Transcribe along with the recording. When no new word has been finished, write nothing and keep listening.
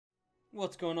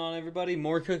What's going on, everybody?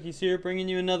 MOARCOOKIEZ here, bringing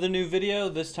you another new video.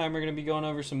 This time we're going to be going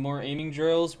over some more aiming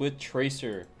drills with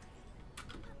Tracer.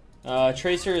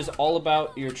 Tracer is all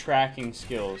about your tracking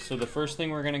skills. So the first thing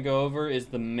we're going to go over is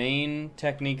the main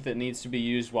technique that needs to be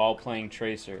used while playing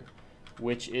Tracer,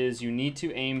 which is you need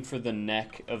to aim for the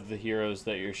neck of the heroes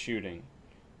that you're shooting.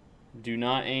 Do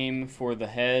not aim for the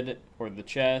head or the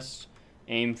chest.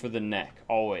 Aim for the neck,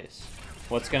 always.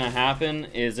 What's going to happen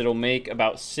is it'll make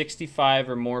about 65%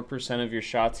 or more of your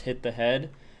shots hit the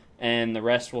head, and the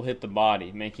rest will hit the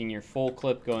body, making your full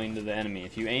clip going to the enemy.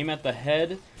 If you aim at the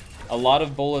head, a lot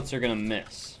of bullets are going to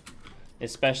miss,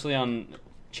 especially on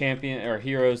champion or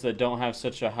heroes that don't have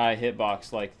such a high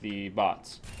hitbox like the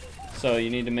bots. So you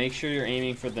need to make sure you're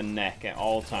aiming for the neck at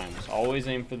all times. Always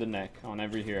aim for the neck on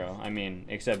every hero. I mean,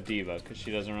 except D.Va, because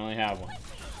she doesn't really have one.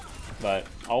 But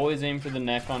always aim for the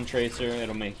neck on Tracer.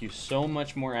 It'll make you so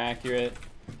much more accurate.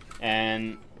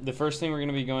 And the first thing we're going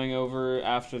to be going over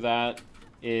after that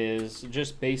is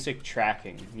just basic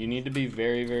tracking. You need to be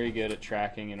very, very good at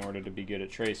tracking in order to be good at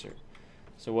Tracer.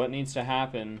 So what needs to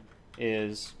happen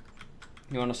is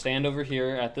you want to stand over here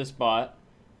at this bot,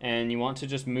 and you want to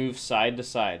just move side to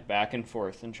side, back and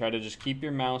forth, and try to just keep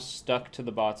your mouse stuck to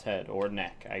the bot's head, or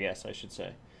neck, I guess I should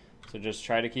say. So just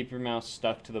try to keep your mouse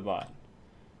stuck to the bot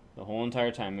the whole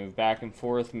entire time. Move back and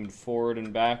forth, move forward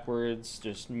and backwards,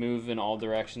 just move in all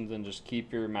directions and just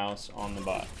keep your mouse on the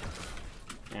bot.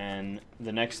 And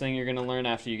the next thing you're going to learn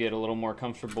after you get a little more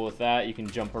comfortable with that, you can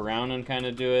jump around and kind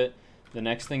of do it. The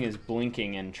next thing is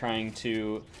blinking and trying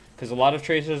to, because a lot of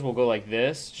Tracers will go like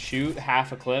this, shoot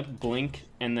half a clip, blink,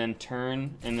 and then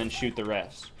turn, and then shoot the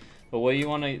rest. But what you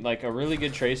want to, like a really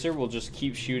good Tracer will just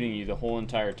keep shooting you the whole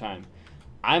entire time.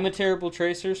 I'm a terrible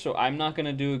Tracer, so I'm not going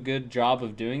to do a good job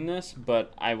of doing this,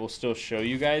 but I will still show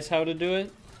you guys how to do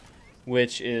it,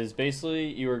 which is basically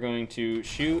you are going to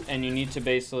shoot, and you need to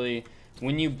basically,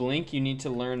 when you blink, you need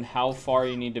to learn how far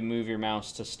you need to move your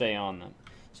mouse to stay on them.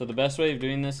 So the best way of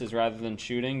doing this is, rather than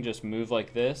shooting, just move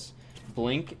like this,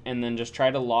 blink, and then just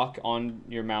try to lock on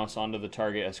your mouse onto the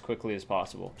target as quickly as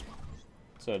possible.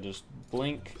 So just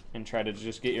blink and try to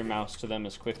just get your mouse to them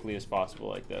as quickly as possible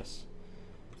like this.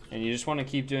 And you just want to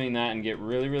keep doing that and get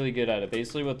really, really good at it.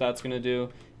 Basically what that's going to do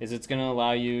is it's going to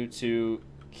allow you to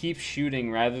keep shooting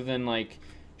rather than like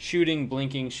shooting,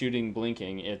 blinking, shooting,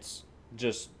 blinking. It's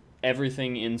just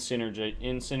everything in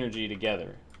synergy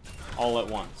together all at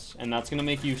once. And that's going to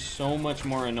make you so much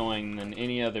more annoying than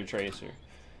any other Tracer.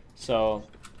 So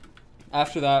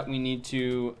after that, we need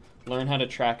to learn how to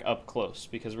track up close,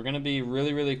 because we're going to be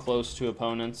really, really close to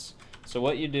opponents. So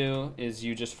what you do is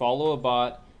you just follow a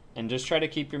bot and just try to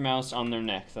keep your mouse on their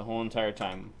neck the whole entire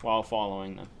time while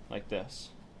following them, like this.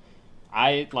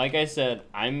 Like I said,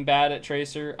 I'm bad at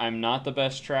Tracer. I'm not the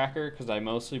best tracker because I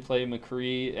mostly play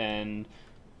McCree and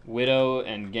Widow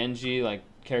and Genji, like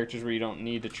characters where you don't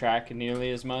need to track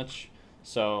nearly as much.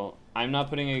 So I'm not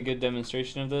putting a good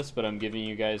demonstration of this, but I'm giving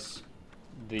you guys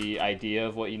the idea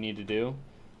of what you need to do.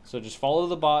 So just follow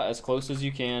the bot as close as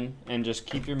you can and just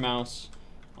keep your mouse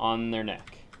on their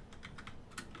neck.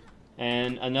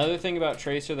 And another thing about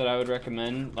Tracer that I would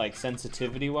recommend, like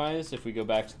sensitivity-wise, if we go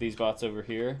back to these bots over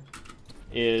here,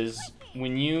 is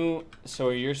when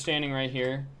so you're standing right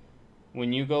here,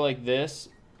 when you go like this,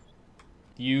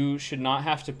 you should not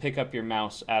have to pick up your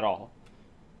mouse at all.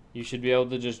 You should be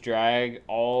able to just drag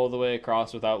all the way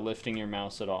across without lifting your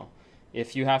mouse at all.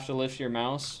 If you have to lift your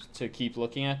mouse to keep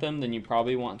looking at them, then you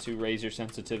probably want to raise your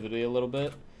sensitivity a little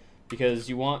bit, because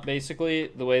you want, basically,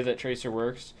 the way that Tracer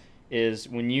works is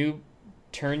when you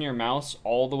turn your mouse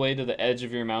all the way to the edge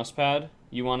of your mouse pad,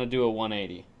 you want to do a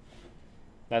 180.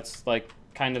 That's like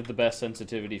kind of the best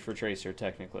sensitivity for Tracer,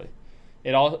 technically.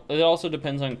 It also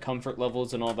depends on comfort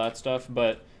levels and all that stuff,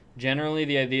 but generally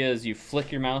the idea is you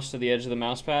flick your mouse to the edge of the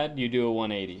mouse pad, you do a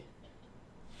 180.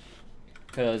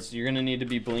 Because you're going to need to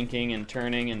be blinking and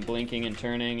turning and blinking and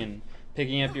turning, and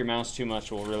picking up your mouse too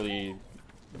much will really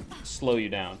slow you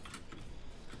down.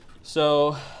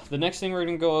 So the next thing we're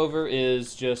going to go over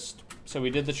is just, so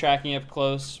we did the tracking up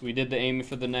close, we did the aiming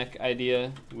for the neck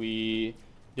idea, we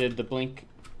did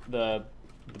the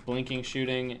blinking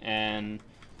shooting, and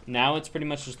now it's pretty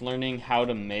much just learning how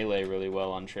to melee really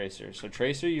well on Tracer. So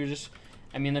Tracer,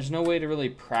 I mean, there's no way to really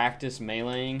practice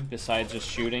meleeing besides just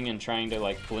shooting and trying to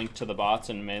like blink to the bots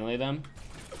and melee them.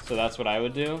 So that's what I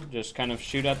would do. Just kind of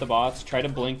shoot at the bots, try to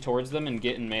blink towards them and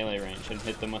get in melee range and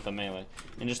hit them with a melee.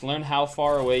 And just learn how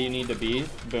far away you need to be.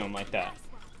 Boom, like that.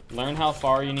 Learn how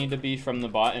far you need to be from the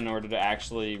bot in order to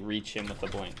actually reach him with a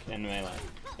blink and melee.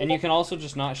 And you can also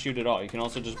just not shoot at all. You can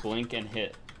also just blink and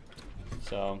hit.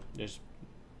 So just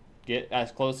get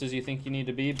as close as you think you need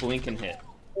to be, blink and hit.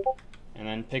 and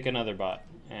then pick another bot,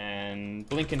 and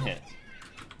blink and hit,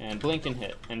 and blink and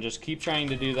hit, and just keep trying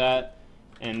to do that,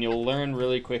 and you'll learn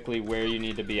really quickly where you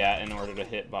need to be at in order to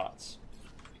hit bots.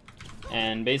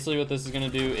 And basically what this is going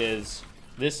to do is,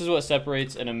 this is what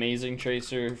separates an amazing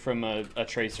tracer from a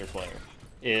tracer player,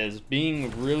 is being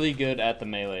really good at the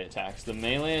melee attacks. The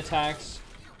melee attacks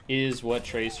is what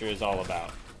tracer is all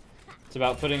about. It's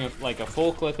about putting a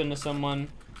full clip into someone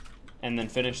and then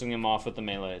finishing them off with the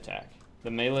melee attack. The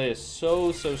melee is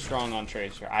so strong on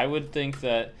tracer. I would think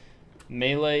that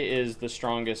melee is the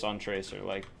strongest on tracer,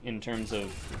 like in terms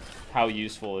of how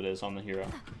useful it is on the hero.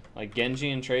 Like Genji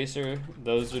and Tracer,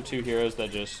 those are two heroes that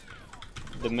just,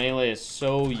 the melee is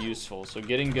so useful. So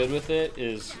getting good with it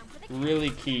is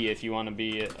really key if you want to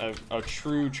be a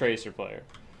true tracer player.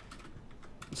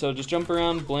 So just jump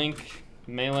around, blink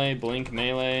melee,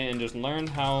 and just learn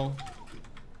how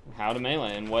to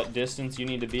melee and what distance you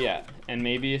need to be at. And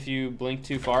maybe if you blink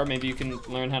too far, maybe you can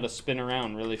learn how to spin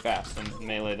around really fast and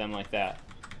melee them like that.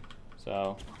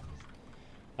 So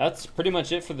that's pretty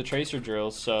much it for the tracer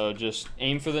drills. So just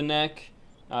aim for the neck,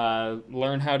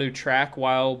 learn how to track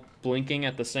while blinking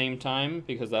at the same time,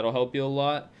 because that'll help you a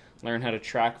lot. Learn how to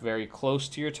track very close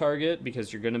to your target,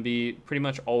 because you're going to be pretty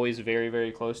much always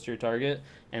very close to your target,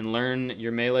 and learn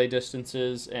your melee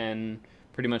distances and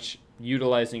pretty much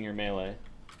utilizing your melee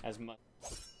as much.